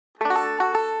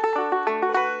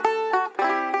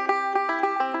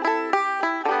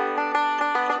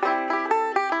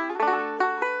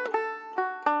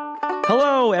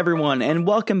everyone, and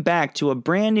welcome back to a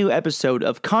brand new episode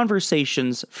of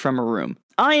Conversations from a Room.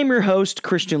 I am your host,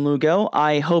 Christian Lugo.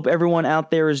 I hope everyone out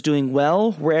there is doing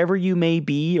well, wherever you may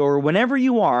be, or whenever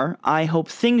you are. I hope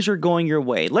things are going your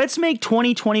way. Let's make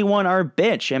 2021 our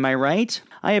bitch, am I right?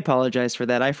 I apologize for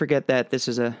that. I forget that this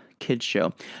is a kids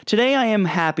show. Today I am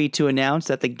happy to announce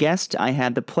that the guest I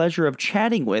had the pleasure of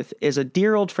chatting with is a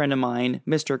dear old friend of mine,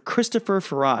 Mr. Christopher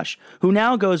Farash, who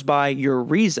now goes by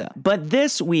Uriza. But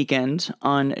this weekend,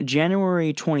 on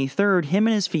January 23rd, him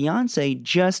and his fiance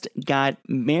just got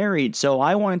married, so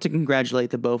I wanted to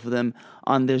congratulate the both of them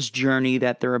on this journey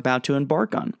that they're about to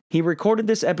embark on. He recorded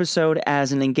this episode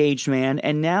as an engaged man,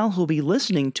 and now he'll be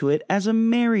listening to it as a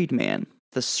married man.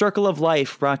 The Circle of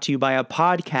Life, brought to you by a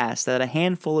podcast that a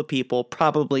handful of people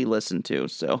probably listen to,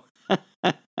 so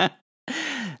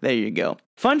there you go.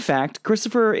 Fun fact,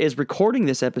 Christopher is recording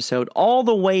this episode all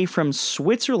the way from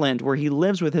Switzerland, where he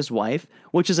lives with his wife,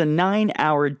 which is a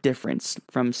 9-hour difference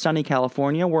from sunny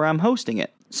California, where I'm hosting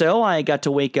it. So I got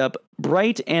to wake up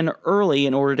bright and early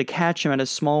in order to catch him at a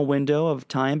small window of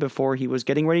time before he was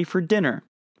getting ready for dinner.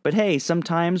 But hey,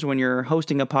 sometimes when you're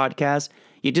hosting a podcast,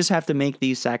 you just have to make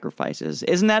these sacrifices.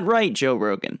 Isn't that right, Joe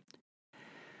Rogan?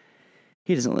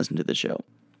 He doesn't listen to the show.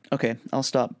 Okay, I'll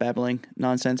stop babbling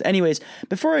nonsense. Anyways,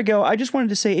 before I go, I just wanted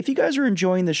to say, if you guys are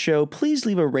enjoying the show, please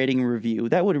leave a rating and review.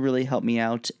 That would really help me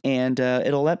out, and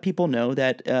it'll let people know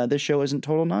that this show isn't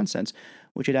total nonsense,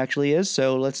 which it actually is,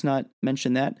 so let's not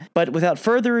mention that. But without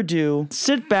further ado,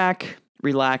 sit back,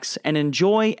 relax, and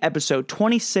enjoy episode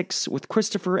 26 with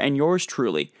Christopher and yours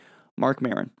truly, Mark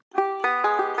Maron.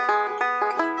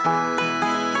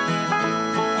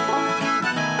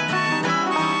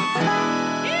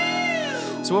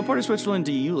 So what part of Switzerland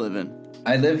do you live in?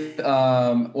 I live,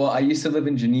 I used to live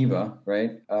in Geneva,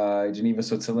 right? Geneva,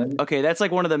 Switzerland. Okay, that's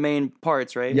like one of the main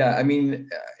parts, right? Yeah, I mean,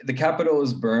 the capital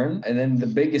is Bern, and then the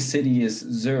biggest city is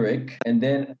Zurich. And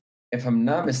then, if I'm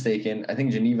not mistaken, I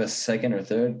think Geneva's second or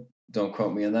third. Don't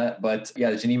quote me on that. But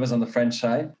yeah, Geneva's on the French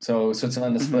side. So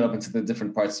Switzerland is split up into the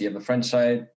different parts. You have the French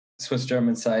side,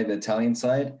 Swiss-German side, the Italian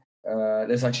side.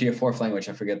 There's actually a fourth language.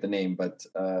 I forget the name. But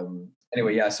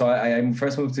anyway, yeah. So I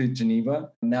first moved to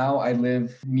Geneva. Now I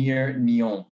live near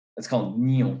Nyon. It's called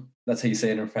Nyon. That's how you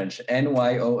say it in French.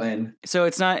 Nyon. So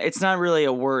it's not really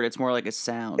a word. It's more like a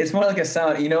sound. It's more like a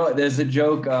sound. You know, there's a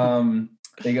joke.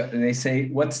 They say,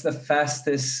 what's the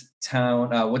fastest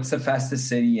town? What's the fastest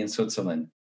city in Switzerland?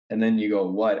 And then you go,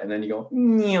 what? And then you go,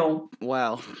 Nyon.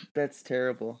 Wow, that's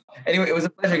terrible. Anyway, it was a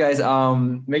pleasure, guys.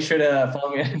 Make sure to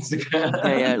follow me on Instagram.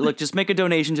 Yeah. Look, just make a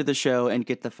donation to the show and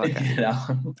get the fuck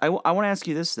out. I want to ask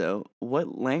you this, though.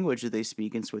 What language do they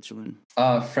speak in Switzerland?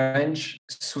 French,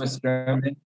 Swiss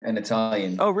German, and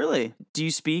Italian. Oh, really? Do you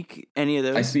speak any of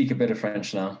those? I speak a bit of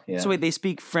French now, yeah. So wait, they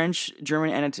speak French, German,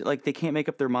 and they can't make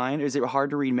up their mind? Is it hard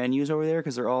to read menus over there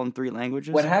because they're all in 3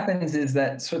 languages? What happens is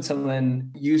that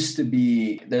Switzerland used to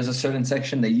be, there's a certain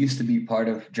section that used to be part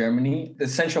of Germany. The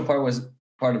central part was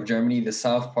part of Germany. The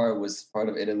south part was part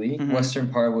of Italy. Mm-hmm. Western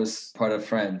part was part of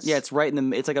France. Yeah, it's right in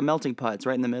the. It's like a melting pot. It's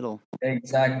right in the middle.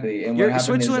 Exactly. And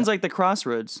Switzerland's like the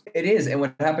crossroads. It is. And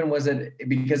what happened was that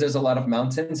because there's a lot of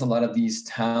mountains, a lot of these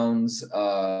towns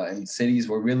and cities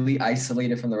were really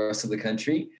isolated from the rest of the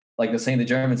country. Like the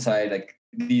German side, like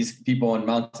these people on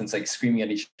mountains like screaming at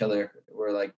each other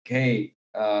were like, "Hey,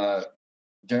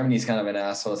 Germany's kind of an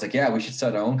asshole." It's like, yeah, we should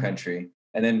start our own country.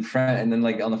 And then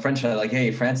like on the French side, like,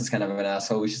 hey, France is kind of an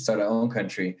asshole. We should start our own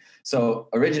country. So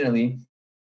originally,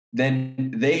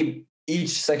 then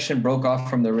each section broke off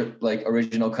from the like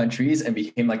original countries and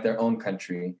became like their own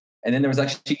country. And then there was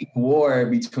actually war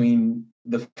between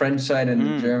the French side and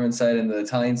the German side and the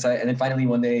Italian side. And then finally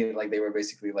one day, like they were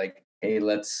basically like, hey,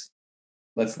 let's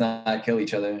not kill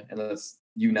each other and let's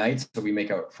unite so we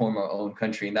form our own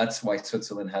country. And that's why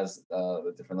Switzerland has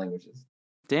the different languages.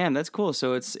 Damn, that's cool.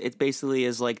 So it basically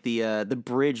is like the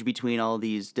bridge between all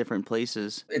these different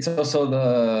places. It's also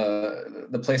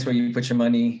the place where you put your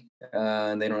money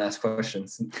and they don't ask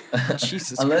questions.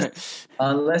 Jesus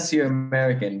unless you're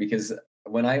American, because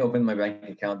when I opened my bank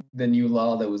account, the new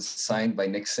law that was signed by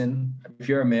Nixon, if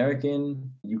you're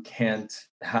American, you can't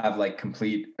have like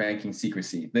complete banking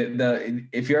secrecy.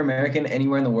 If you're American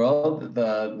anywhere in the world,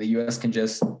 the US can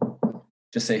just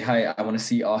say, hi, I want to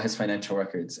see all his financial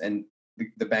records. And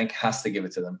the bank has to give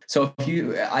it to them. So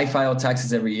I file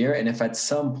taxes every year, and if at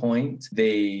some point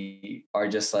they are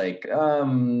just like, I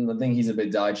think he's a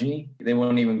bit dodgy, they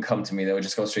won't even come to me. They would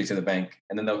just go straight to the bank,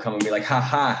 and then they'll come and be like,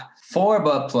 haha, 4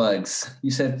 butt plugs. You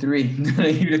said 3.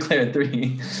 You declared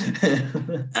 3.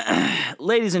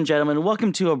 Ladies and gentlemen,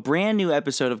 welcome to a brand new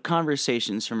episode of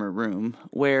Conversations from a Room,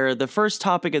 where the first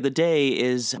topic of the day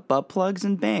is butt plugs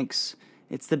and banks.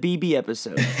 It's the BB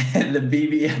episode. The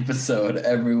BB episode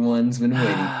everyone's been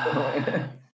waiting for.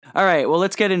 All right, well,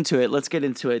 let's get into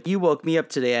it. You woke me up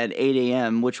today at 8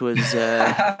 a.m., which was...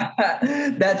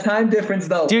 that time difference,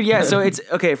 though. Dude, yeah, so it's...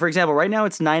 Okay, for example, right now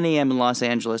it's 9 a.m. in Los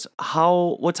Angeles.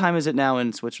 What time is it now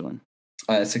in Switzerland?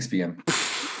 6 p.m.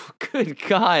 Good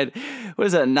God. What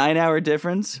is that, a 9-hour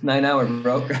difference? 9 hour,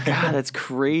 bro. God, that's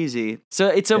crazy. So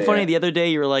it's so funny. The other day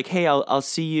you were like, hey, I'll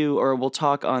see you, or we'll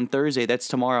talk on Thursday. That's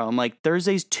tomorrow. I'm like,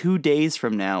 Thursday's 2 days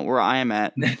from now where I am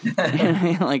at.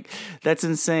 Like, that's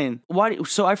insane.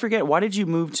 So I forget, why did you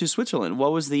move to Switzerland?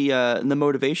 What was the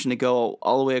motivation to go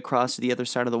all the way across to the other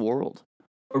side of the world?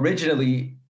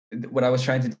 Originally, what I was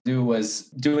trying to do was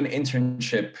do an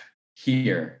internship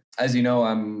here. As you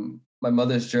know, my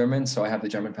mother's German, so I have the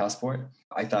German passport.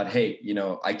 I thought, hey,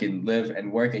 I can live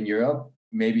and work in Europe.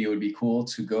 Maybe it would be cool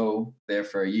to go there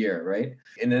for a year, right?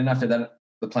 And then after that,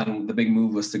 the big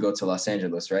move was to go to Los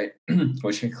Angeles, right?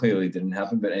 Which clearly didn't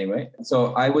happen, but anyway.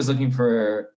 So I was looking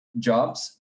for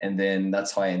jobs, and then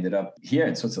that's how I ended up here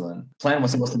in Switzerland. Plan was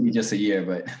supposed to be just a year,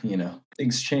 but,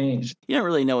 things changed. You don't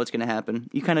really know what's going to happen.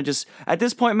 You kind of just, at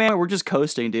this point, man, we're just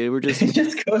coasting, dude. We're just...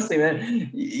 just coasting, man.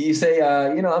 You say,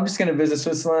 I'm just going to visit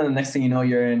Switzerland, and next thing you know,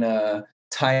 you're in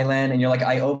Thailand, and you're like,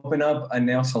 I open up a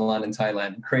nail salon in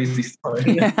Thailand. Crazy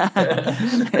story.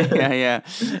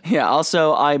 Yeah.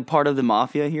 Also, I'm part of the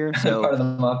mafia here, so... Part of the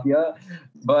mafia.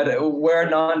 But we're a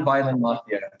non-violent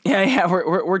mafia. Yeah,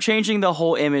 we're changing the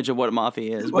whole image of what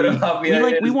mafia is. What a mafia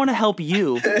is. We want to help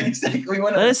you. Exactly.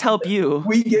 Let us help you.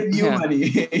 We give you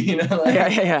money.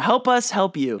 Yeah. Help us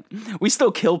help you. We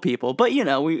still kill people, but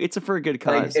it's for a good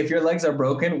cause. Like, if your legs are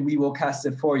broken, we will cast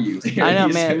it for you. I know,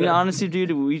 man. Honestly,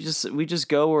 dude, we just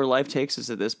go where life takes us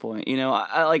at this point.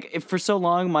 If for so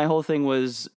long my whole thing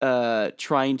was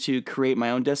trying to create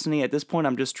my own destiny. At this point,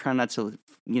 I'm just trying not to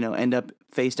end up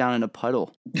face down in a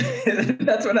puddle.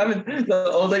 That's what happens the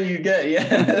older you get.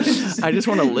 Yeah. I just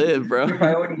want to live, bro. Your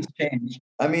priorities change.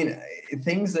 I mean,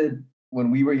 things that when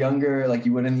we were younger, like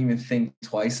you wouldn't even think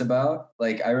twice about.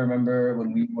 Like I remember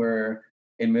when we were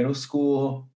in middle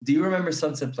school. Do you remember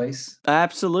Sunset Place?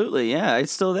 Absolutely. Yeah.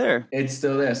 It's still there. It's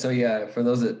still there. So yeah, for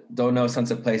those that don't know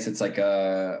Sunset Place, it's like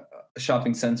a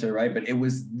shopping center, right? But it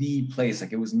was the place,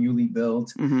 like it was newly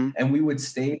built, and we would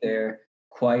stay there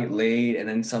quite late, and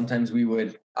then sometimes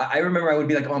I remember I would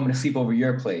be like, oh, I'm gonna sleep over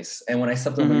your place, and when I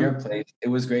slept over your place, it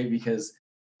was great because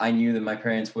I knew that my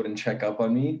parents wouldn't check up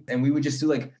on me, and we would just do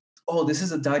like, oh, this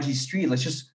is a dodgy street, let's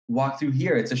just walk through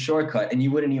here, it's a shortcut, and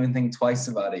you wouldn't even think twice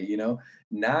about it.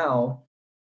 Now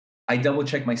I double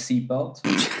check my seatbelt,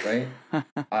 right?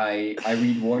 I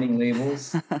read warning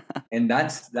labels, and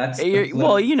that's.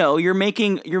 You're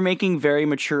making very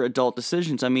mature adult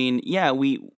decisions. I mean, yeah,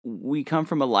 we come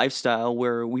from a lifestyle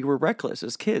where we were reckless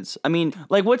as kids. I mean,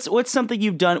 like what's something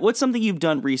you've done? What's something you've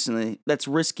done recently that's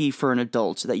risky for an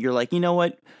adult that you're like, you know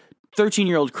what?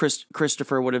 13-year-old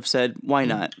Christopher would have said, why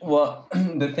not? Well,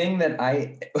 the thing that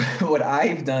what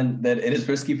I've done that it is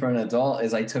risky for an adult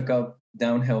is I took up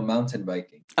downhill mountain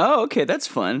biking. Oh, okay, that's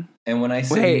fun. And when I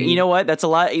say, hey, you know what? That's a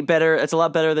lot better. It's a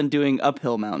lot better than doing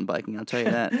uphill mountain biking. I'll tell you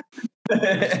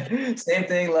that. Same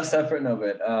thing, less effort, no,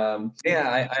 but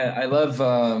I love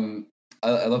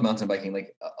I love mountain biking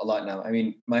like a lot now. I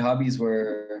mean, my hobbies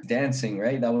were dancing,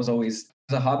 right? That was always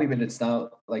a hobby, but it's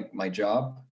now like my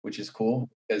job, which is cool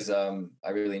because I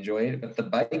really enjoy it. But the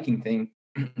biking thing,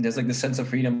 there's like the sense of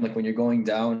freedom, like when you're going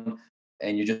down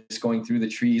and you're just going through the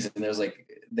trees, and there's like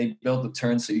they built the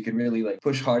turns so you can really like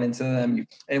push hard into them.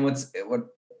 And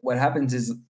what happens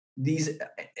is these,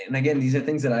 and again, these are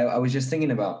things that I was just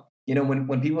thinking about.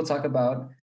 When people talk about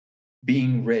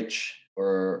being rich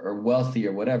or wealthy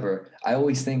or whatever, I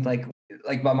always think like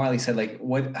Bob Marley said, like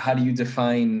how do you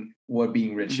define what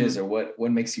being rich is, or what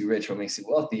makes you rich, what makes you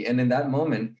wealthy? And in that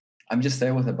moment, I'm just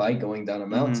there with a bike going down a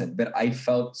mountain, but I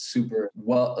felt super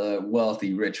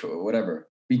wealthy, rich, or whatever,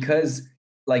 because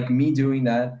like me doing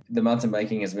that, the mountain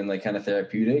biking has been like kind of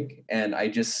therapeutic, and I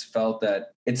just felt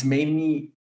that it's made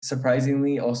me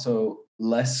surprisingly also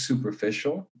less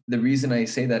superficial. The reason I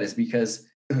say that is because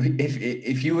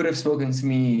if you would have spoken to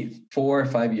me 4 or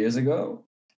 5 years ago,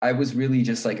 I was really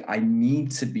just like, I need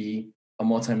to be a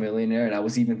multimillionaire, and I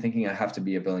was even thinking I have to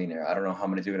be a billionaire. I don't know how I'm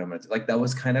going to do it. Like that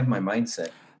was kind of my mindset.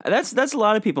 That's a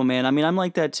lot of people, man. I mean, I'm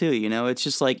like that too. It's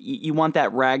just like you want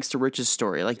that rags to riches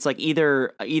story. Like it's like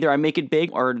either I make it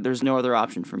big or there's no other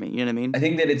option for me. You know what I mean? I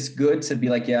think that it's good to be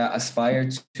like, aspire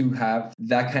to have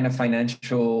that kind of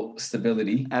financial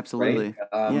stability. Absolutely.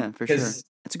 Right? Yeah, for sure.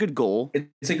 It's a good goal.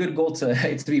 It's a good goal to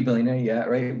be a billionaire. Yeah,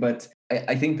 right. But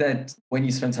I think that when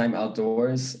you spend time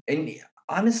outdoors, and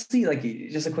honestly, like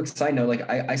just a quick side note, like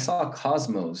I saw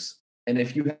Cosmos. And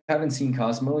if you haven't seen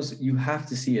Cosmos, you have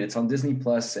to see it. It's on Disney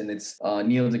Plus, and it's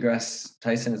Neil deGrasse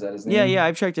Tyson. Is that his name? Yeah,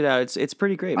 I've checked it out. It's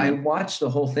pretty great, I man. watched the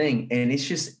whole thing, and it's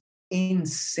just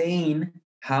insane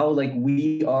how like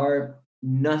we are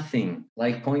nothing,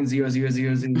 like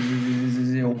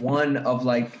 0.0000001 of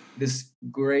like this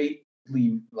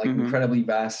greatly like incredibly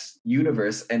vast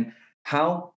universe, and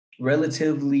how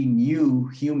relatively new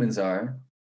humans are.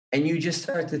 And you just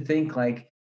start to think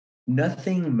like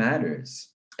nothing matters.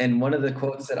 And one of the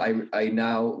quotes that I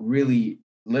now really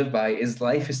live by is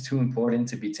life is too important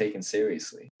to be taken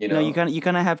seriously. You No, know, you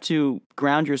kind of have to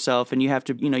ground yourself, and you have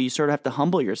to, you sort of have to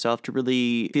humble yourself to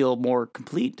really feel more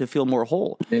complete, to feel more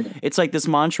whole. Yeah. It's like this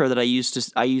mantra that I used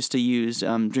to use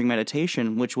during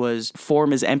meditation, which was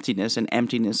form is emptiness and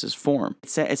emptiness is form.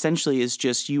 It essentially is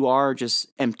just you are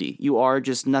just empty, you are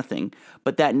just nothing,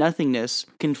 but that nothingness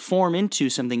can form into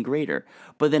something greater.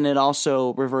 But then it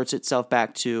also reverts itself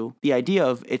back to the idea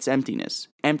of its emptiness.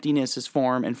 Emptiness is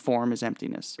form, and form is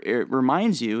emptiness. It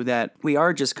reminds you that we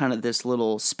are just kind of this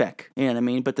little speck, you know what I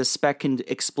mean? But the speck can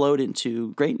explode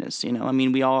into greatness, you know? I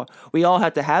mean, we all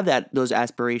have to have those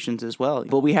aspirations as well,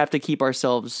 but we have to keep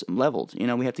ourselves leveled, you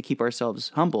know? We have to keep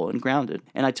ourselves humble and grounded.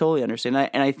 And I totally understand.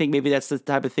 And I think maybe that's the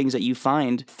type of things that you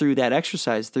find through that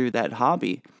exercise, through that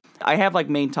hobby. I have like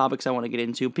main topics I want to get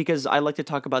into because I like to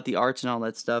talk about the arts and all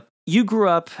that stuff. You grew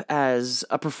up as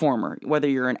a performer, whether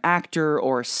you're an actor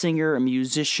or a singer, a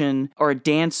musician, or a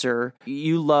dancer,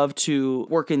 you love to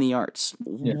work in the arts.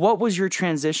 Yeah. What was your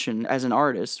transition as an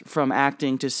artist from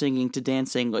acting to singing to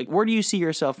dancing? Like, where do you see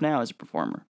yourself now as a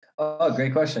performer? Oh,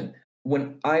 great question.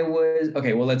 When I was,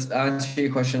 okay, well, let's answer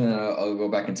your question and I'll go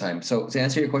back in time. So to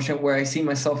answer your question, where I see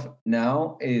myself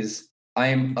now is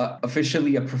I'm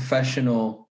officially a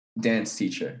professional dance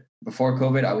teacher. Before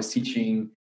COVID, I was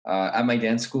teaching at my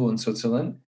dance school in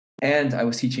Switzerland, and I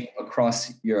was teaching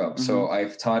across Europe. Mm-hmm. So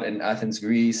I've taught in Athens,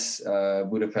 Greece,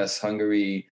 Budapest,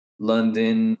 Hungary,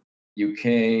 London,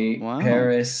 UK, wow,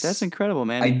 Paris. That's incredible,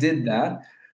 man. I did that,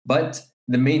 but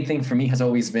the main thing for me has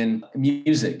always been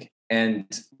music. And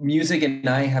music and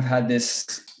I have had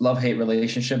this love-hate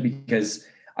relationship because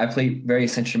I play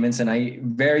various instruments and I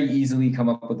very easily come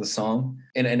up with a song.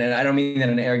 And I don't mean that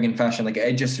in an arrogant fashion. Like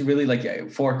I just really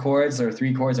like 4 chords or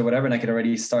 3 chords or whatever. And I could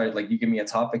already start, like you give me a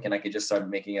topic and I could just start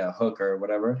making a hook or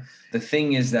whatever. The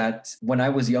thing is that when I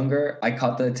was younger, I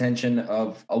caught the attention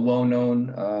of a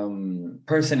well-known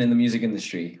person in the music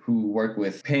industry who worked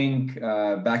with Pink,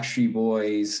 Backstreet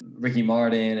Boys, Ricky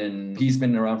Martin, and he's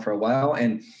been around for a while.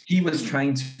 And he was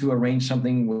trying to arrange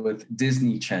something with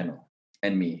Disney Channel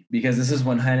and me, because this is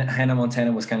when Hannah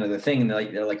Montana was kind of the thing. And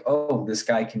they're like, oh, this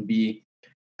guy can be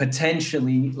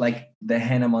potentially like the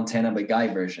Hannah Montana but guy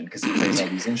version, because he plays all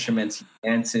these instruments, he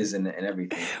dances and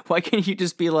everything. Why can't you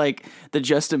just be like the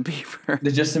Justin Bieber?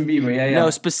 The Justin Bieber, yeah.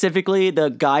 No, specifically the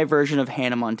guy version of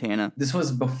Hannah Montana. This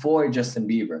was before Justin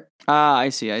Bieber. Ah, I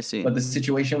see. But the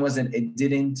situation was that it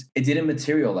didn't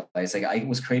materialize. Like I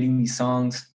was creating these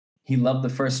songs. He loved the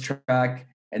first track.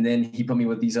 And then he put me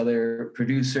with these other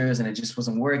producers and it just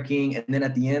wasn't working. And then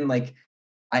at the end, like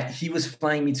he was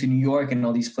flying me to New York and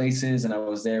all these places. And I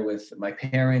was there with my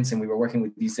parents and we were working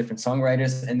with these different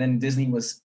songwriters. And then Disney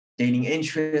was gaining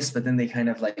interest, but then they kind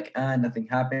of like, nothing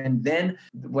happened. Then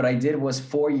what I did was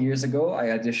 4 years ago, I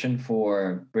auditioned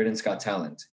for Britain's Got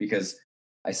Talent because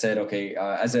I said, okay,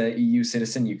 as a EU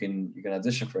citizen, you can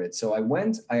audition for it. So I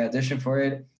went, I auditioned for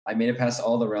it. I made it past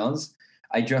all the rounds.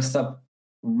 I dressed up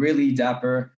really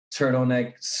dapper,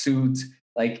 turtleneck, suit,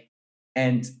 like,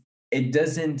 and it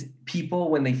doesn't,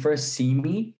 people, when they first see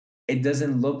me, it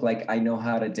doesn't look like I know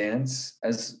how to dance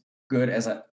as good as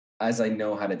I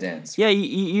know how to dance. Yeah,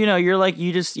 you know, you're like,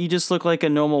 you just look like a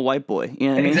normal white boy. You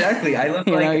know what I mean? Exactly. I look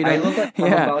like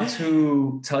I'm about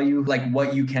to tell you like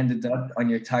what you can deduct on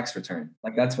your tax return.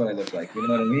 Like that's what I look like. You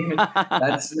know what I mean?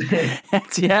 That's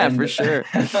yeah, for sure.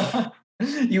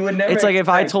 You would never. It's like if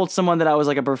I told someone that I was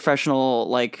like a professional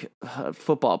like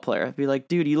football player, I'd be like,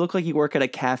 dude, you look like you work at a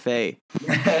cafe.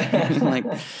 Like,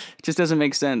 it just doesn't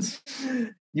make sense.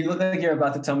 You look like you're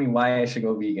about to tell me why I should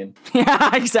go vegan.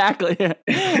 Yeah, exactly.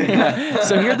 Yeah.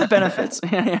 So here are the benefits.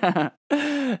 Yeah.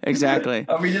 Exactly.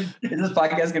 Is this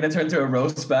podcast going to turn to a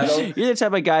roast battle? You're the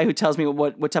type of guy who tells me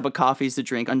what type of coffees to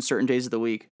drink on certain days of the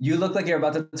week. You look like you're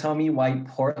about to tell me why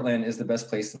Portland is the best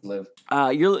place to live.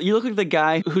 You look like the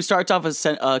guy who starts off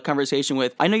a conversation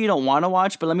with, I know you don't want to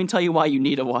watch, but let me tell you why you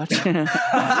need to watch.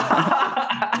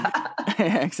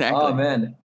 Exactly. Oh,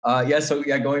 man.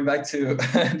 Going back to,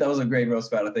 that was a great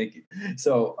roast battle. Thank you.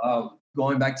 So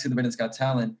going back to the Britain's Got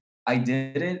Talent, I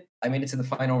did it. I made it to the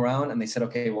final round and they said,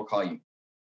 okay, we'll call you.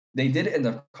 They did end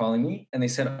up calling me and they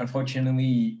said,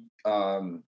 unfortunately,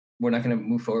 we're not going to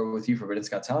move forward with you for Britain's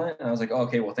Got Talent. And I was like, oh,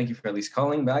 okay, well, thank you for at least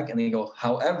calling back. And they go,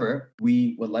 however,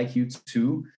 we would like you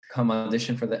to come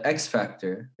audition for the X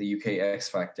Factor, the UK X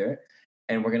Factor,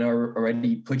 and we're going to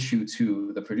already put you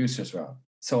to the producers round.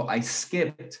 So I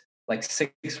skipped like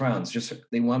 6 rounds. Just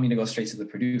they want me to go straight to the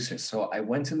producers. So I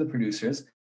went to the producers.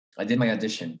 I did my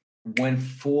audition, went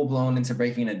full blown into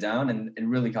breaking it down, and it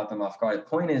really caught them off guard. The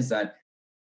point is that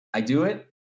I do it.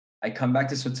 I come back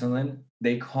to Switzerland.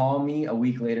 They call me a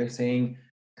week later saying,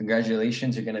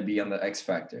 congratulations, you're going to be on the X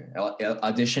Factor,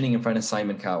 auditioning in front of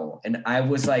Simon Cowell. And I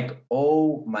was like,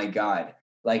 oh my God,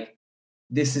 like,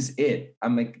 this is it.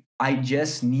 I'm like, I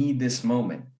just need this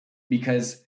moment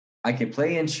because I could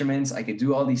play instruments. I could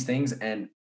do all these things. And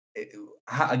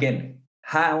again,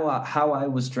 how I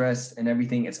was dressed and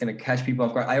everything, it's going to catch people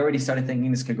off guard. I already started thinking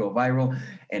this could go viral.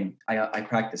 And I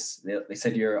practiced. They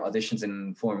said your audition's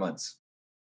in 4 months.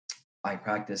 I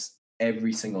practiced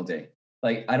every single day.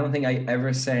 Like, I don't think I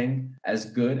ever sang as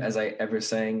good as I ever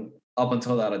sang up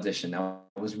until that audition. Now,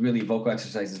 it was really vocal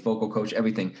exercises, vocal coach,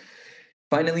 everything.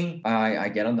 Finally, I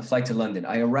get on the flight to London.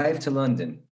 I arrive to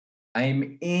London.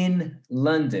 I'm in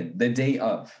London the day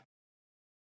of.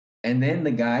 And then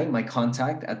the guy, my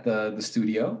contact at the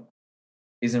studio,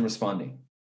 isn't responding.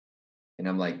 And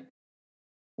I'm like,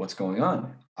 what's going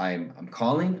on? I'm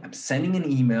calling, I'm sending an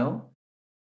email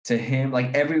to him,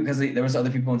 like because there was other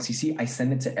people in CC. I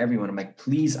send it to everyone. I'm like,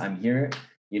 please, I'm here.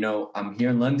 I'm here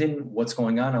in London. What's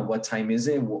going on? What time is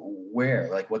it? Where?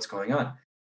 Like, what's going on?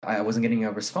 I wasn't getting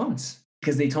a response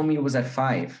because they told me it was at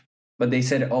 5, but they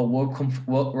said, oh,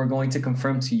 we're going to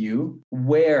confirm to you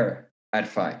where at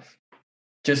 5.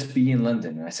 Just be in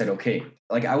London. And I said, okay.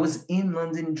 Like, I was in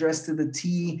London dressed to the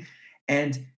T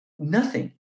and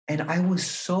nothing. And I was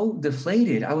so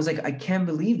deflated. I was like, I can't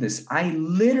believe this. I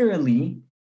literally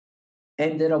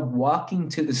ended up walking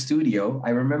to the studio. I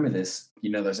remember this,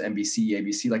 there's NBC,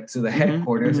 ABC, like to the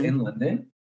headquarters in London,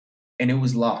 and it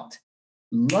was locked.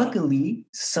 Luckily,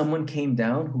 someone came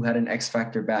down who had an X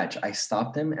Factor badge. I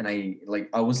stopped them and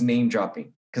I was name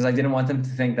dropping because I didn't want them to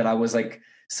think that I was like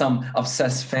some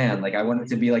obsessed fan. Like, I wanted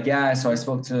to be like, yeah, so I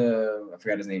spoke to, I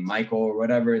forgot his name, Michael or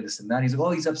whatever, this and that. He's like,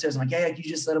 oh, he's upstairs. I'm like, yeah, you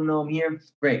just let him know I'm here.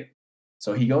 Great.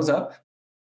 So he goes up,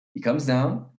 he comes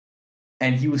down,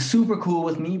 and he was super cool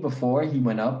with me before he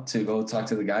went up to go talk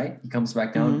to the guy. He comes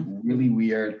back down, really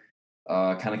weird,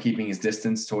 kind of keeping his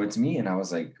distance towards me. And I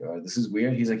was like, this is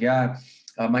weird. He's like, yeah,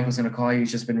 Michael's going to call you.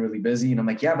 He's just been really busy. And I'm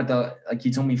like, yeah, but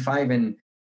he told me 5 and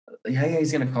yeah,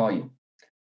 he's going to call you.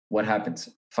 What happens?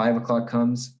 5 o'clock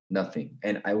comes, nothing.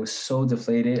 And I was so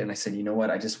deflated. And I said, you know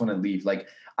what? I just want to leave. Like,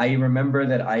 I remember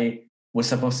that I was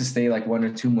supposed to stay like 1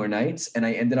 or 2 more nights. And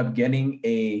I ended up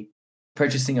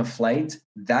purchasing a flight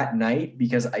that night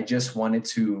because I just wanted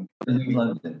to leave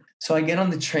London. So I get on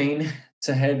the train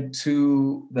to head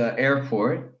to the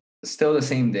airport, still the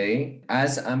same day.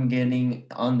 As I'm getting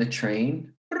on the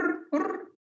train,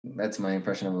 that's my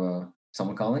impression of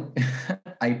someone calling.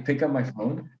 I pick up my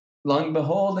phone. Long and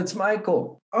behold, it's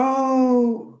Michael.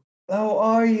 Oh, how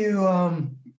are you?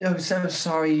 I'm so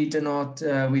sorry we did not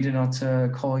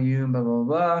call you, blah, blah,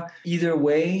 blah. Either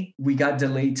way, we got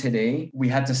delayed today. We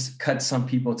had to cut some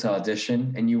people to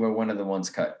audition, and you were one of the ones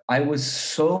cut. I was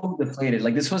so deflated.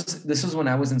 Like, this was when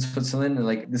I was in Switzerland, and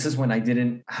like, this is when I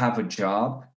didn't have a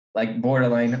job, like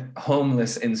borderline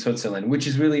homeless in Switzerland, which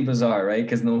is really bizarre, right?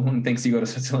 Because no one thinks you go to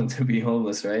Switzerland to be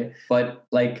homeless, right? But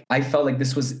like, I felt like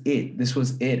this was it. This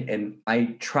was it. And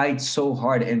I tried so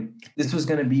hard, and this was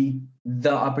going to be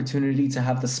the opportunity to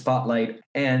have the spotlight.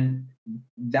 And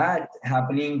that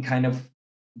happening kind of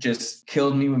just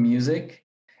killed me with music.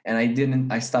 And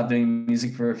I stopped doing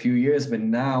music for a few years, but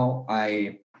now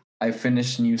I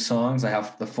finished new songs. I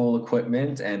have the full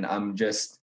equipment, and I'm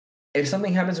just, if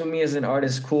something happens with me as an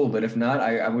artist, cool. But if not,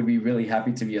 I would be really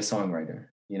happy to be a songwriter,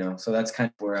 So that's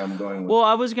kind of where I'm going with. Well,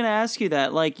 I was going to ask you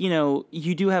that, like,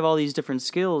 you do have all these different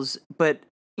skills, but,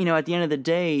 at the end of the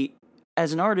day,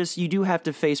 as an artist, you do have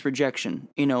to face rejection,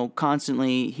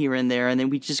 constantly here and there. And then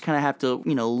we just kind of have to,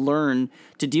 learn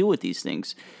to deal with these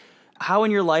things. How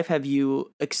in your life have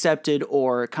you accepted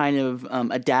or kind of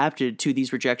adapted to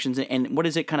these rejections? And what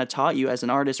has it kind of taught you as an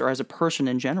artist or as a person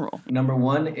in general? Number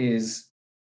one is,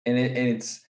 and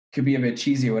it's could be a bit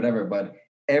cheesy or whatever, but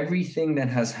everything that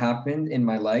has happened in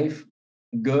my life,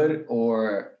 good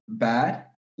or bad,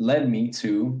 led me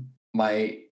to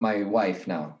my wife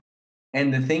now.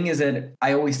 And the thing is that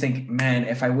I always think, man,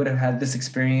 if I would have had this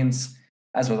experience,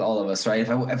 as with all of us, right?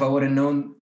 If I would have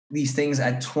known these things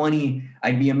at 20,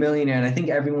 I'd be a millionaire. And I think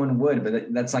everyone would,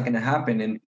 but that's not going to happen.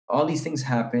 And all these things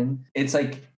happen. It's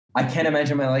like, I can't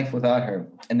imagine my life without her.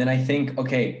 And then I think,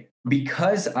 okay,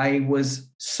 because I was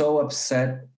so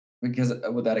upset because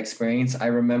with that experience, I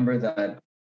remember that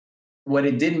what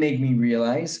it did make me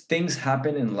realize, things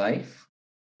happen in life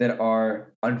that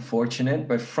are unfortunate,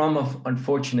 but from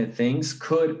unfortunate things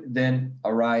could then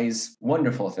arise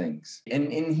wonderful things.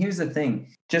 And here's the thing,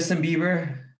 Justin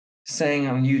Bieber sang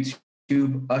on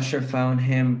YouTube, Usher found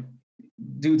him,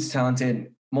 dude's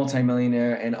talented,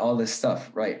 multimillionaire, and all this stuff,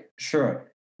 right?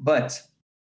 Sure. But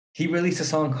he released a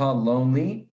song called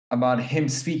Lonely about him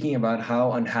speaking about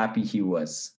how unhappy he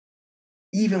was,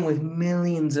 even with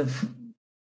millions of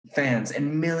fans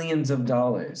and millions of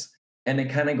dollars. And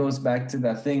it kind of goes back to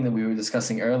that thing that we were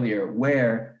discussing earlier,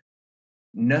 where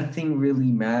nothing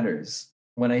really matters.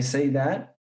 When I say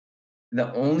that,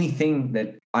 the only thing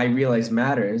that I realize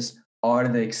matters are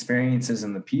the experiences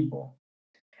and the people.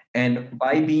 And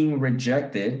by being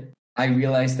rejected, I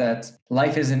realized that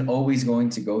life isn't always going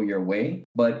to go your way,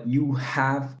 but you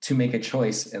have to make a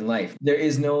choice in life. There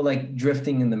is no like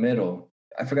drifting in the middle.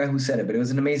 I forgot who said it, but it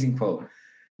was an amazing quote.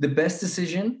 The best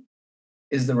decision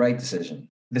is the right decision.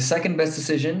 The second best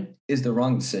decision is the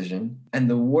wrong decision. And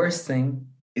the worst thing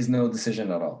is no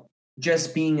decision at all.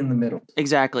 Just being in the middle.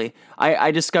 Exactly.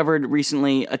 I discovered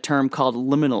recently a term called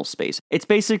liminal space. It's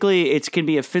basically, it can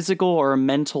be a physical or a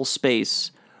mental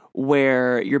space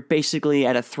where you're basically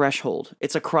at a threshold.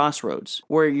 It's a crossroads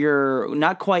where you're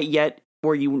not quite yet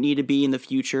where you need to be in the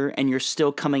future, and you're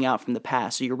still coming out from the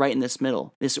past. So you're right in this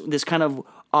middle, this kind of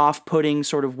off-putting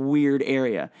sort of weird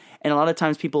area. And a lot of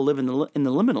times people live in the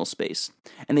liminal space,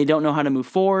 and they don't know how to move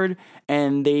forward,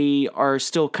 and they are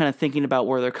still kind of thinking about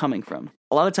where they're coming from.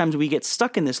 A lot of times we get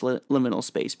stuck in this liminal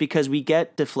space because we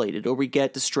get deflated or we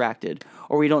get distracted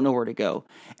or we don't know where to go.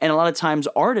 And a lot of times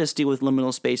artists deal with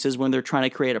liminal spaces when they're trying to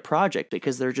create a project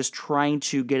because they're just trying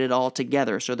to get it all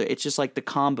together. So it's just like the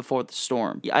calm before the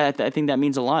storm. I think that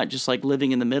means a lot, just like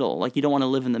living in the middle. Like you don't want to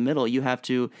live in the middle. You have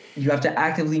to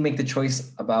actively make the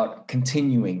choice about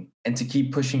continuing and to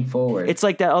keep pushing forward. It's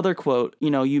like that other quote,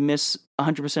 you miss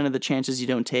 100% of the chances you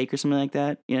don't take or something like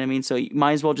that. You know what I mean? So you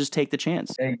might as well just take the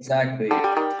chance. Exactly.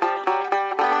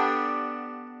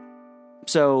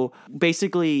 So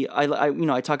basically,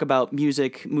 I talk about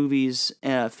music, movies,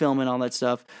 film, and all that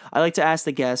stuff. I like to ask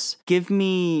the guests, give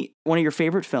me one of your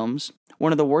favorite films,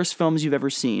 one of the worst films you've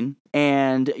ever seen,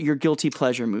 and your guilty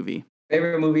pleasure movie.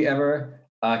 Favorite movie ever?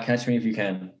 Catch Me If You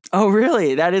Can. Oh,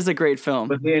 really? That is a great film.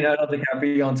 With Leonardo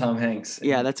DiCaprio and Tom Hanks.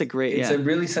 Yeah, that's a great. It's a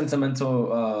really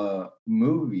sentimental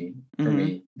movie for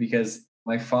me because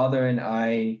my father and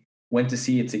I went to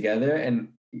see it together, and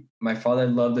my father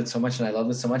loved it so much, and I loved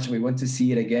it so much. And we went to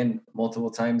see it again multiple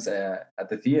times at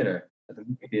the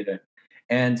movie theater.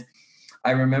 And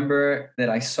I remember that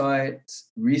I saw it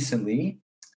recently,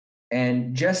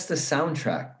 and just the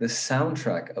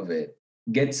soundtrack of it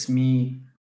gets me.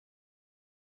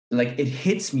 Like it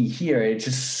hits me here. It's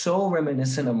just so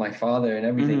reminiscent of my father and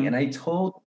everything. And I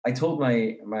told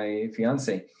my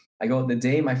fiance, I go, the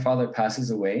day my father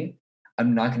passes away,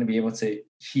 I'm not going to be able to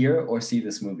hear or see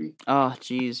this movie. Oh,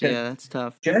 geez, yeah, that's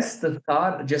tough. Just the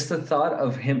thought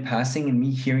of him passing and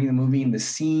me hearing the movie and the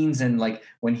scenes and like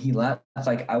when he left,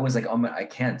 like I was like, oh my, I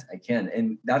can't.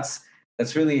 And that's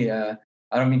really. I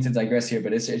don't mean to digress here,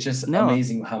 but it's just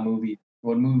amazing how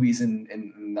movies and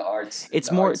the arts.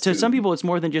 It's more to some people. It's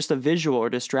more than just a visual or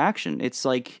distraction. It's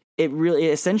like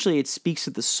essentially it speaks to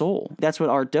the soul. That's what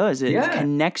art does. It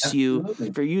connects you.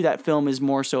 For you, that film is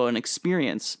more so an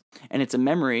experience and it's a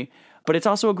memory. But it's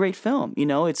also a great film.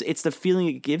 It's the feeling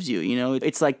it gives you.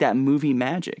 It's like that movie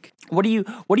magic. What do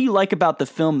you like about the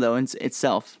film though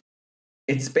itself?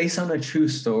 It's based on a true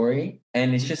story,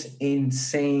 and it's just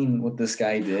insane what this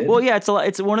guy did. Well, yeah,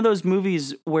 it's one of those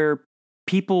movies where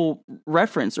people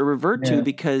reference or revert to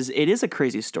because it is a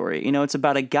crazy story. It's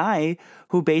about a guy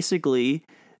who basically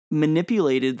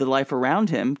manipulated the life around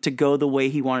him to go the way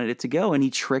he wanted it to go, and he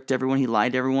tricked everyone, he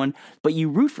lied to everyone, but you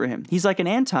root for him. He's like an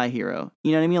anti-hero.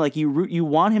 You know what I mean? Like you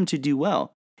want him to do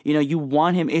well. You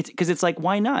want him, because it's like,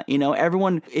 why not?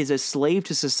 Everyone is a slave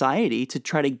to society to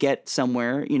try to get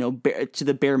somewhere, to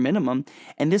the bare minimum.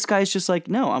 And this guy's just like,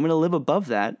 no, I'm going to live above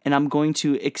that, and I'm going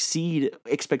to exceed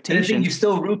expectations. And you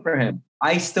still root for him.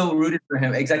 I still rooted for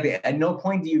him. Exactly. At no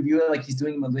point do you view it like he's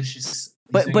doing malicious.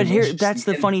 But here, that's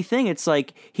the funny thing. It's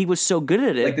like he was so good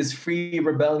at it. Like this free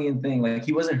rebellion thing. Like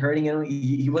he wasn't hurting anyone.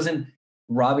 He wasn't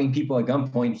robbing people at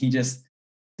gunpoint. He just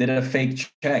did a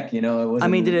fake check, It wasn't, I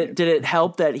mean, did it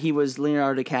help that he was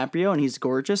Leonardo DiCaprio and he's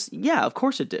gorgeous? Yeah, of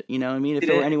course it did. I mean, if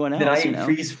it were anyone else, did I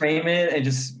freeze frame it and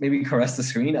just maybe caress the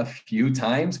screen a few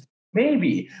times?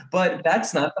 Maybe, but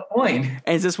that's not the point.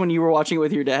 And is this when you were watching it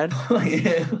with your dad?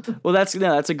 Yeah. Well, that's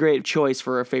a great choice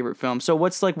for a favorite film. So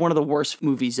what's like one of the worst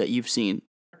movies that you've seen?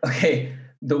 Okay,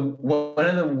 one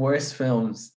of the worst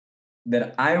films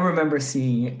that I remember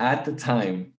seeing at the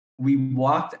time. We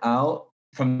walked out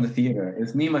from the theater. It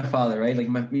was me and my father, right? Like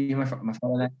me and my father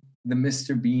and I, the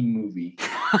Mr. Bean movie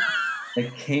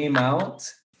that came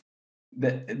out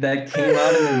that came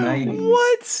out in the 90s.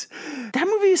 What? That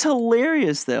movie is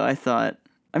hilarious, though, I thought.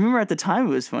 I remember at the time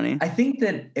it was funny. I think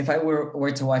that if I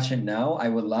were to watch it now, I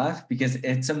would laugh because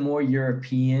it's a more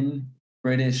European,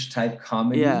 British type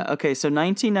comedy. Yeah, okay, so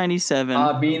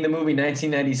 1997. Being the movie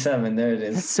 1997, there it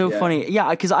is. That's so funny. Yeah,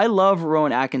 because I love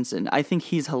Rowan Atkinson. I think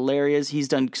he's hilarious. He's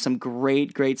done some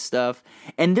great, great stuff.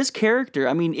 And this character,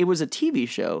 I mean, it was a TV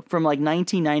show from like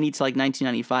 1990 to like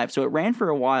 1995, so it ran for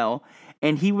a while.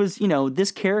 And he was,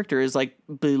 this character is like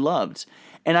beloved.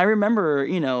 And I remember,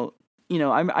 I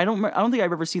don't think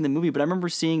I've ever seen the movie, but I remember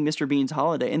seeing Mr. Bean's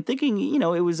Holiday and thinking,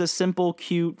 it was a simple,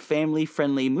 cute,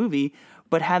 family-friendly movie,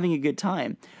 but having a good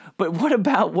time. But what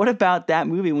about that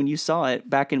movie when you saw it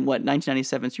back in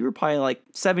 1997? So you were probably like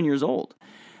 7 years old.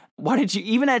 Why did you,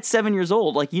 even at 7 years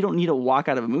old, like you don't need to walk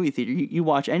out of a movie theater. You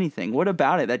watch anything. What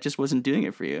about it that just wasn't doing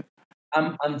it for you?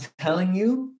 I'm telling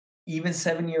you, even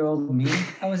 7-year-old me,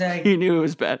 I was like, you knew it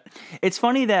was bad. It's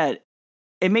funny that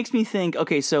it makes me think,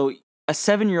 okay, so a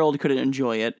 7-year-old couldn't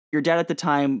enjoy it. Your dad at the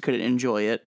time couldn't enjoy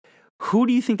it. Who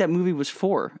do you think that movie was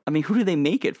for? I mean, who did they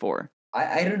make it for?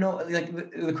 I don't know. Like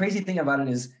the crazy thing about it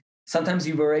is sometimes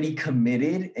you've already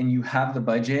committed and you have the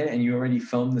budget and you already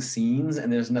filmed the scenes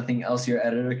and there's nothing else your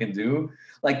editor can do.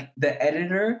 Like the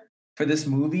editor for this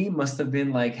movie must have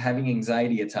been like having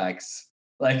anxiety attacks.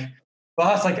 Like,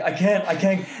 boss, like I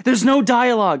can't. There's no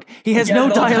dialogue. He has no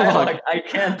dialogue. I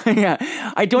can't. Yeah.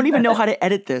 I don't even know how to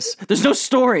edit this. There's no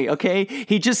story, okay?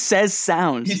 He just says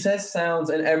sounds. He says sounds,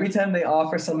 and every time they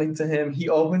offer something to him, he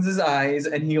opens his eyes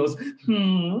and he goes,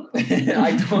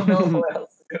 I don't know what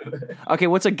else to do. Okay,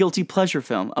 what's a guilty pleasure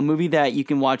film? A movie that you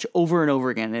can watch over and over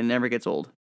again and it never gets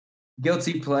old.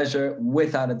 Guilty pleasure,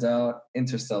 without a doubt,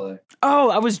 Interstellar. Oh,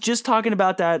 I was just talking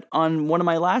about that on one of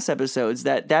my last episodes,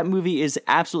 that movie is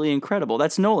absolutely incredible.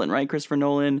 That's Nolan, right? Christopher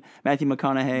Nolan, Matthew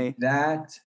McConaughey.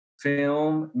 That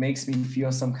film makes me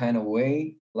feel some kind of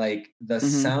way. Like the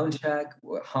soundtrack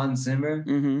with Hans Zimmer,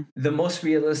 the most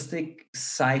realistic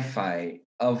sci-fi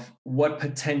of what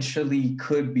potentially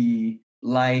could be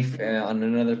life on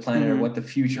another planet or what the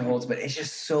future holds, but it's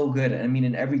just so good. I mean,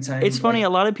 and every time it's funny,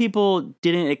 a lot of people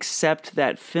didn't accept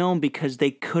that film because they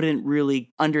couldn't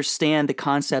really understand the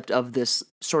concept of this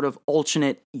sort of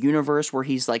alternate universe where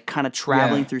he's like kind of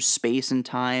traveling through space and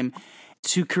time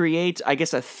to create, I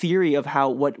guess, a theory of how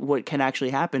what can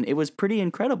actually happen. It was pretty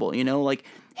incredible, like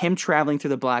him traveling through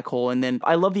the black hole. And then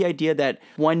I love the idea that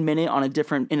 1 minute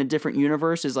in a different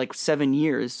universe is like 7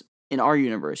 years in our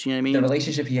universe, you know what I mean? The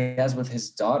relationship he has with his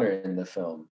daughter in the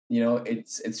film,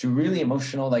 it's really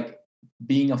emotional, like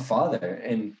being a father.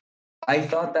 And I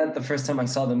thought that the first time I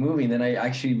saw the movie, and then I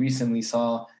actually recently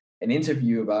saw an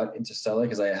interview about Interstellar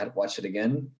because I had watched it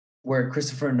again, where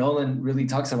Christopher Nolan really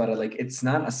talks about it. Like, it's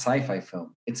not a sci-fi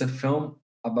film. It's a film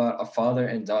about a father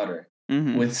and daughter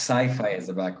with sci-fi as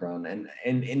the background.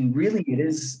 And really it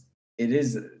is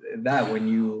that when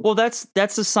you... Well, that's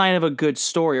a sign of a good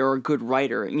story or a good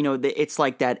writer. It's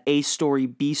like that A story,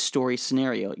 B story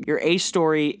scenario. Your A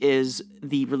story is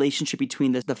the relationship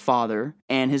between the father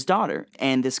and his daughter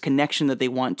and this connection that they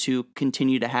want to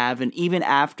continue to have. And even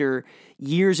after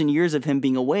years and years of him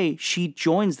being away, she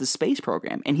joins the space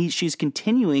program and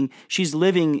she's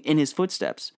living in his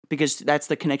footsteps because that's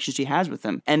the connection she has with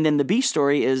him. And then the B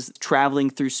story is traveling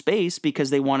through space because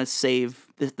they want to save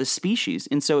the species.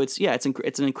 And so it's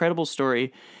an incredible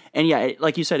story. And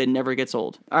like you said, it never gets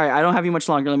old. All right, I don't have you much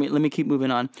longer. Let me keep moving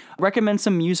on. Recommend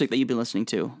some music that you've been listening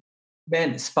to.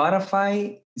 Man,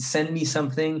 Spotify sent me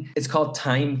something. It's called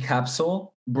Time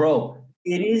Capsule. Bro,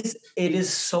 it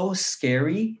is so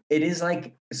scary. It is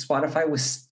like Spotify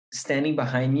was standing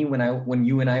behind me when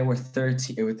you and I were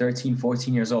 13,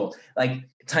 14 years old. Like,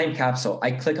 Time Capsule.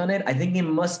 I click on it. I think it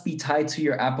must be tied to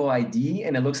your Apple ID,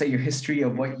 and it looks at your history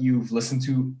of what you've listened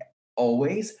to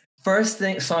always. First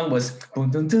song was dun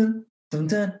dun dun dun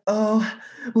dun. Oh,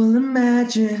 well,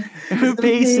 imagine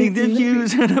pacing the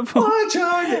views and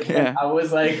a yeah. I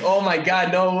was like, oh my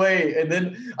god, no way. And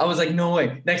then I was like, no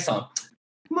way. Next song.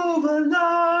 Move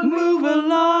along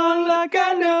like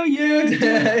I know you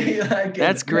do. Like,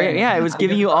 that's great. Yeah, it was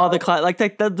giving you all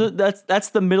the that's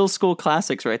the middle school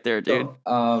classics right there, dude.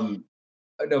 No,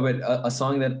 but a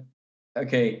song that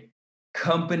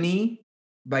Company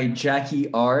by Jackie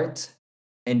Art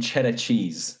and Cheddar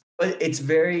Cheese. But it's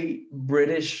very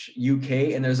British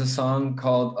UK, and there's a song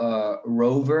called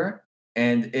Rover,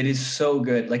 and it is so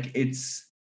good. Like,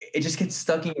 it just gets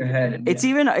stuck in your head.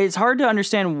 It's hard to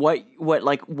understand what's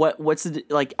the,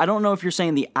 like, I don't know if you're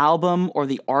saying the album or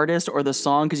the artist or the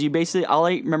song, because you basically, all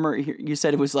I remember you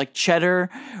said it was like Cheddar,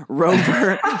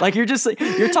 Rover, like you're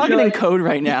talking in code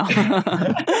right now.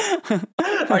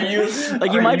 Are you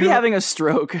like you might be having a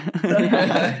stroke?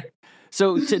 Yeah.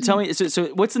 So tell me, so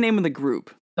what's the name of the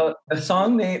group? So the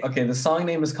song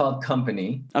name is called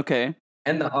Company. Okay.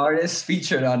 And the artists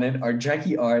featured on it are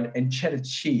Jackie Ard and Cheddar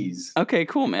Cheese. Okay,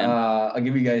 cool, man. I'll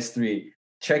give you guys 3.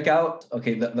 Check out,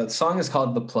 the song is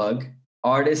called The Plug.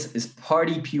 Artist is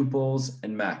Party Pupils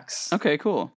and Max. Okay,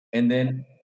 cool. And then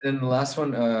the last one,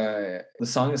 the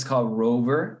song is called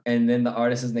Rover, and then the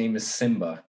artist's name is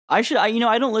Simba. I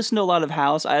don't listen to a lot of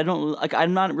house.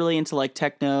 I'm not really into like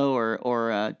techno or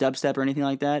dubstep or anything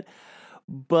like that.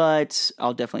 But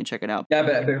I'll definitely check it out. Yeah,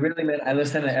 but really, man, I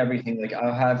listen to everything. Like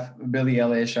I'll have Billie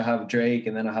Eilish, I'll have Drake,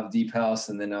 and then I'll have Deep House,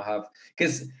 and then I'll have,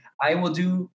 because I will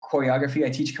do choreography. I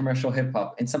teach commercial hip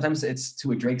hop, and sometimes it's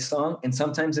to a Drake song, and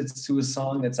sometimes it's to a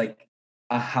song that's like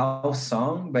a house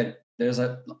song, but there's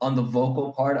on the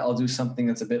vocal part, I'll do something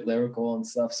that's a bit lyrical and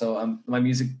stuff. So my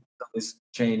music is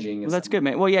changing. Well, that's good,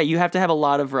 man. Well, yeah, you have to have a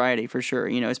lot of variety for sure.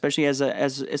 Especially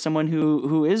as someone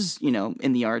who is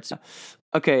in the arts.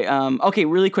 Okay. Okay.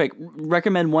 Really quick.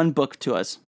 Recommend one book to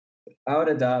us. I would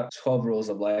adopt 12 Rules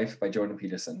of Life by Jordan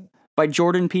Peterson. By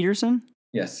Jordan Peterson?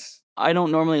 Yes. I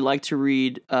don't normally like to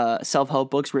read self-help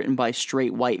books written by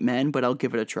straight white men, but I'll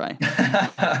give it a try.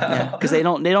 Because they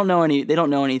don't know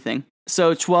anything.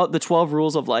 So the 12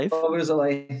 Rules of Life. 12 Rules of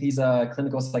Life. He's a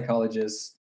clinical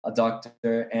psychologist, a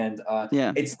doctor, and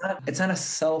it's not a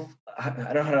self. I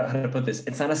don't know how to put this.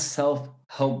 It's not a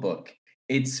self-help book.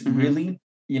 It's really,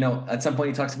 at some point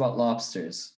he talks about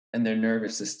lobsters and their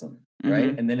nervous system,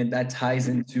 right? And then that ties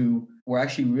into, we're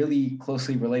actually really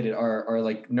closely related. Our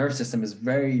like nerve system is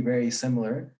very, very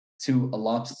similar to a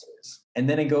lobster's. And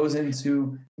then it goes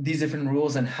into these different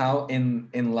rules and how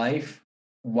in life,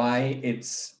 why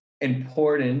it's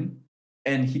important.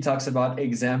 And he talks about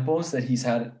examples that he's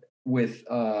had with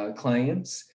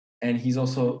clients. And he's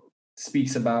also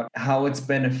speaks about how it's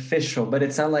beneficial, but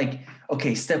it's not like,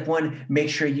 okay, step 1, make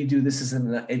sure you do this.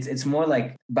 It's more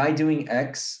like, by doing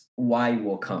X, Y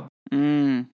will come.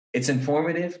 It's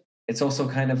informative. It's also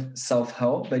kind of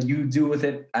self-help, but you do with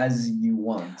it as you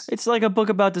want. It's like a book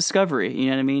about discovery. You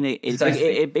know what I mean?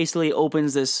 It basically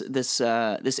opens this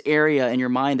area in your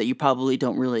mind that you probably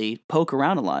don't really poke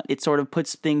around a lot. It sort of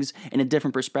puts things in a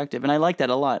different perspective, and I like that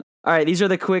a lot. All right, these are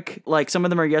the quick, like some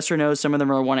of them are yes or no, some of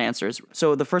them are one answers.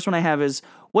 So the first one I have is,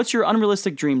 what's your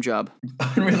unrealistic dream job?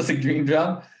 Unrealistic dream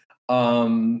job?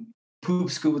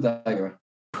 Poop scuba diver.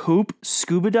 Poop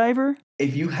scuba diver?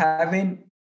 If you haven't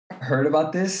heard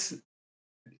about this,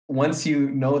 once you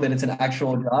know that it's an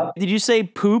actual job. Did you say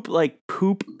poop, like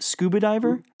poop scuba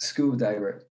diver? Poop scuba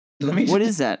diver. What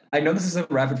is that? I know this is a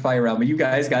rapid fire round, but you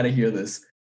guys got to hear this.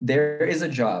 There is a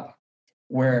job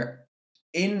where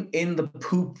in the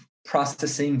poop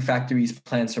processing factories,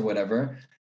 plants or whatever.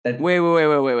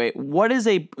 Wait. What is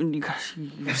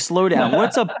slow down.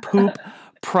 What's a poop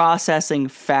processing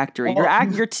factory?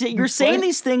 You're saying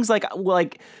these things like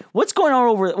what's going on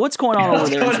over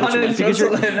there? Because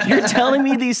you're telling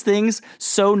me these things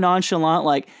so nonchalant,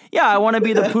 like, yeah, I want to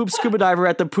be the poop scuba diver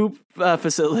at the poop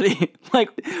facility.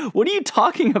 Like, what are you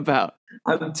talking about?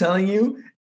 I'm telling you,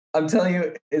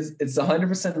 it's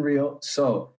 100% real.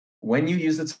 So when you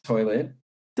use the toilet,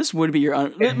 this would be your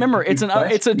remember, it's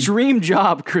a dream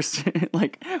job, Christian.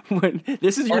 Like,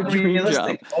 this is your dream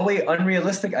job. Oh wait,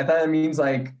 unrealistic. I thought it means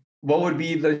like, what would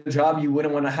be the job you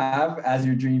wouldn't want to have as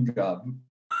your dream job,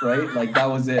 right? Like that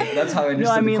was it. That's how I understood.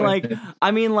 No,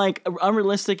 I mean like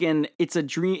unrealistic, and it's a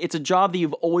dream. It's a job that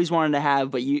you've always wanted to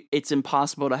have, but it's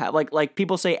impossible to have. Like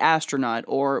people say astronaut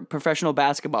or professional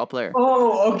basketball player.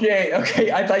 Oh, okay.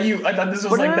 I thought this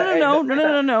was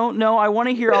No. I want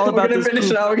to hear all about this poop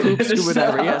scuba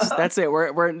diver. Yes, that's it.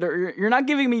 You're not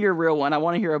giving me your real one. I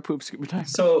want to hear a poop scuba diver.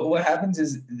 So what happens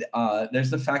is there's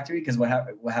the factory, because what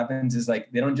happens is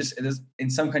like they don't just, in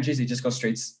some countries they just go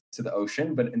straight to the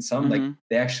ocean, but in some like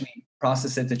they actually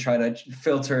process it to try to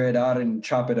filter it out and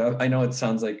chop it up. I know it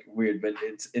sounds like weird, but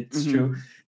it's true.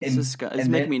 It's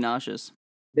making me nauseous.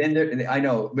 I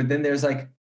know, but then there's like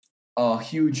a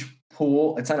huge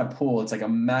pool. It's not a pool. It's like a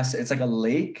mess. It's like a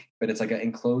lake, but it's like an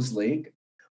enclosed lake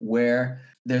where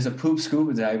there's a poop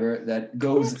scuba diver that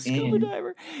goes Scuba in.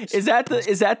 diver. Is that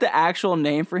the actual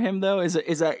name for him though? Is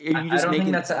that are you I just don't making?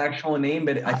 think that's the actual name,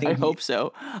 but I think I hope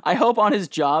so. I hope on his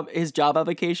job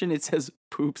application it says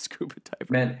poop scuba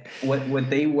diver. man,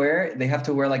 what they wear, they have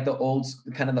to wear like the old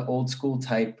school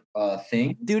type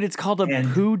thing. Dude, it's called a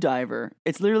And- poo diver.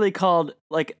 It's literally called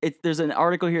there's an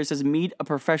article here that says meet a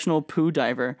professional poo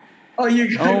diver. Oh,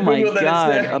 you got Oh my Google that it's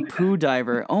god, there. a poo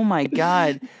diver. Oh my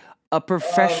god. A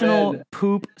professional man.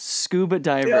 poop scuba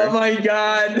diver. Oh my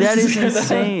god. That is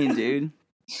insane, dude.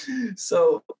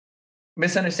 So,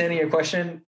 misunderstanding your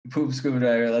question, poop scuba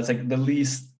diver, that's like the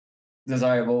least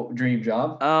desirable dream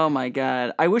job. Oh my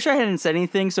god. I wish I hadn't said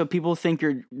anything so people think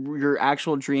your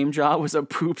actual dream job was a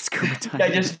poop scuba diver. Yeah,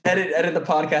 just edit the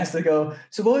podcast to go,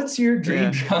 so what's your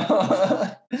dream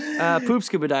job? Poop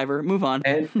scuba diver. Move on.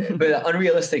 But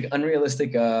unrealistic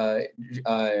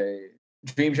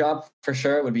dream job for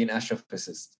sure would be an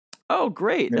astrophysicist. Oh,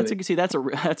 great. Really?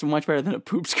 That's much better than a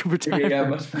poop scuba diver. Yeah,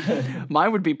 much better.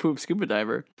 Mine would be poop scuba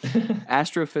diver.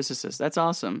 Astrophysicist. That's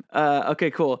awesome.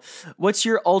 Okay, cool. What's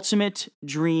your ultimate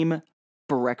dream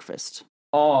breakfast?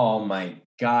 Oh my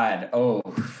god. Oh,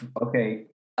 okay.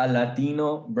 A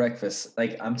Latino breakfast.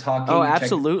 Like I'm talking. Oh,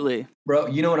 absolutely. Bro,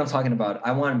 you know what I'm talking about.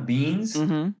 I want beans.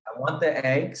 Mm-hmm. I want the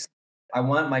eggs. I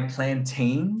want my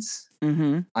plantains.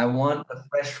 Mm-hmm. I want the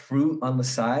fresh fruit on the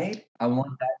side. I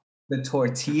want the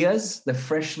tortillas, the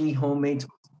freshly homemade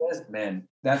tortillas. Man,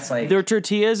 that's like Their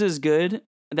tortillas is good.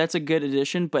 That's a good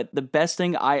addition. But the best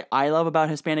thing I love about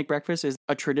Hispanic breakfast is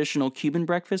a traditional Cuban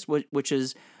breakfast, which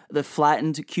is the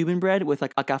flattened Cuban bread with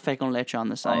like a café con leche on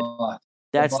the side.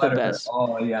 That's the best.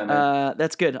 Oh yeah, man.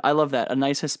 That's good. I love that. A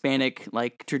nice Hispanic,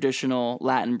 like traditional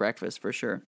Latin breakfast for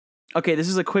sure. Okay, this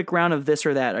is a quick round of this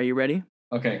or that. Are you ready?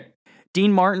 Okay.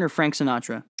 Dean Martin or Frank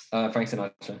Sinatra? Frank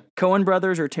Sinatra. Coen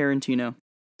Brothers or Tarantino?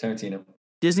 Tarantino.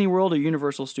 Disney World or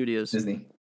Universal Studios? Disney.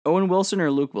 Owen Wilson or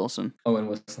Luke Wilson? Owen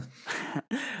Wilson.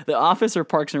 The Office or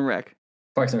Parks and Rec?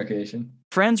 Parks and Recreation.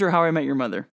 Friends or How I Met Your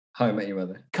Mother? How I Met Your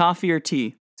Mother. Coffee or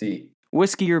tea? Tea.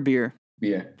 Whiskey or beer?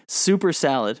 Beer. Soup or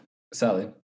salad?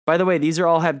 Salad. By the way, these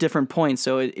all have different points,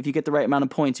 so if you get the right amount of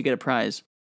points, you get a prize.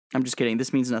 I'm just kidding.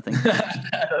 This means nothing.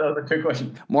 That was a good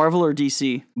question. Marvel or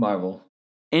DC? Marvel.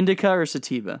 Indica or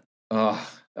sativa?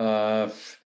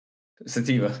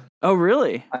 Sativa. Oh,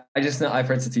 really? I just know I've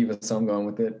heard sativa, so I'm going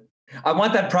with it. I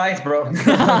want that prize, bro.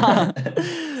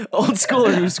 Old school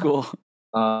or new school?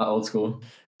 Old school.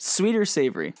 Sweet or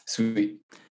savory? Sweet.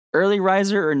 Early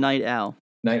riser or night owl?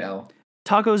 Night owl.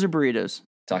 Tacos or burritos?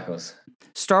 Tacos.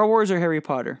 Star Wars or Harry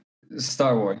Potter?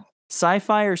 Star Wars.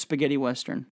 Sci-fi or spaghetti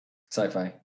western?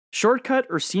 Sci-fi. Shortcut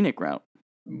or scenic route?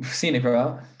 Scenic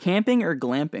route. Camping or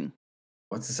glamping?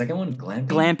 What's the second one? Glamping?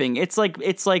 Glamping.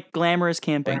 It's like glamorous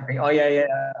camping. Glamping. Oh yeah.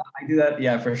 I do that.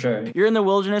 Yeah, for sure. You're in the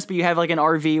wilderness, but you have like an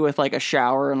RV with like a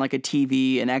shower and like a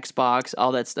TV, an Xbox,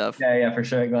 all that stuff. Yeah, for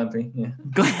sure. Glamping.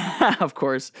 Yeah. Of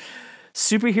course.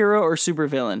 Superhero or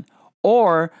supervillain?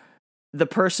 Or the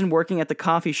person working at the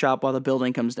coffee shop while the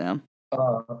building comes down?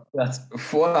 That's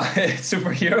what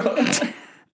superhero.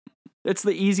 It's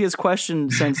the easiest question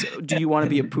since do you want to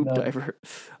be a poop diver?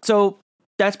 So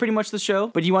that's pretty much the show.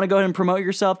 But do you want to go ahead and promote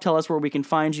yourself? Tell us where we can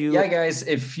find you. Yeah, guys,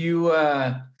 if you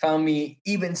found me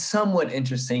even somewhat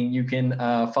interesting, you can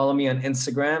follow me on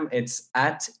Instagram. It's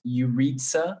at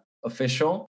Euritza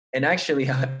Official. And actually,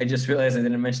 I just realized I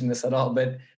didn't mention this at all,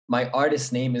 but my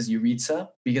artist name is Euritza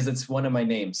because it's one of my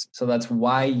names. So that's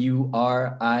Yurizza.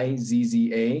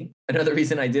 Another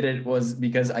reason I did it was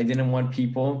because I didn't want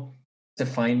people to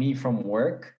find me from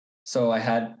work. So I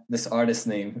had this artist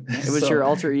name. It was your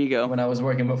alter ego. When I was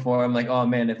working before, I'm like, oh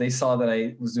man, if they saw that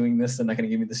I was doing this, they're not going to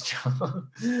give me this job.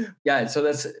 Yeah, so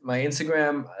that's my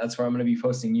Instagram. That's where I'm going to be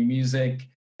posting new music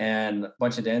and a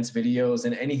bunch of dance videos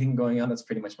and anything going on. That's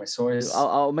pretty much my source.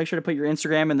 I'll make sure to put your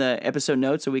Instagram in the episode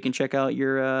notes so we can check out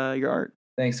your art.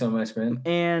 Thanks so much, man.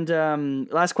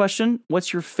 And last question,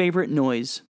 what's your favorite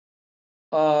noise?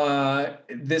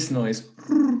 This noise.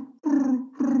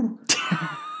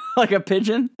 Like a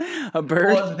pigeon? A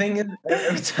bird? Well, the thing is,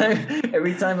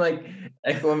 every time, like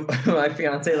when my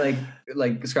fiance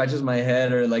like scratches my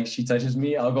head or like she touches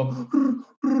me, I'll go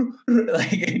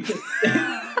like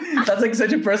that's like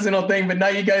such a personal thing. But now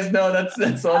you guys know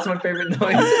that's also my favorite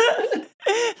noise.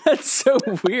 That's so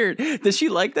weird. Does she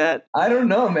like that? I don't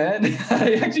know, man.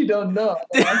 I actually don't know.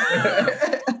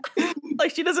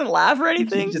 Like she doesn't laugh or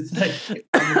anything? Just like,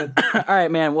 all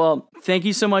right, man. Well, thank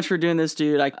you so much for doing this,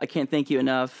 dude. I can't thank you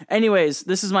enough. Anyways,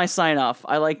 this is my sign off.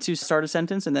 I like to start a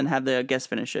sentence and then have the guest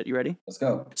finish it. You ready? Let's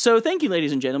go. So thank you,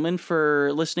 ladies and gentlemen,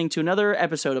 for listening to another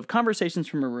episode of Conversations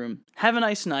from a Room. Have a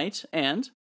nice night and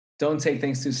don't take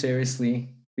things too seriously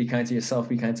Be kind to yourself,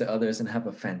 be kind to others, and have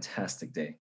a fantastic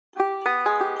day.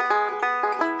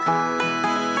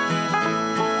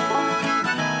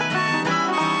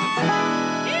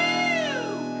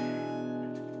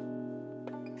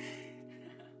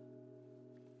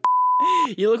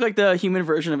 You look like the human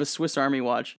version of a Swiss Army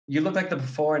watch. You look like the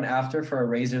before and after for a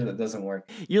razor that doesn't work.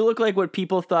 You look like what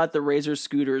people thought the Razor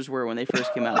scooters were when they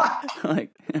first came out. I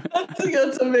think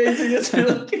that's amazing. It's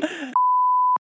really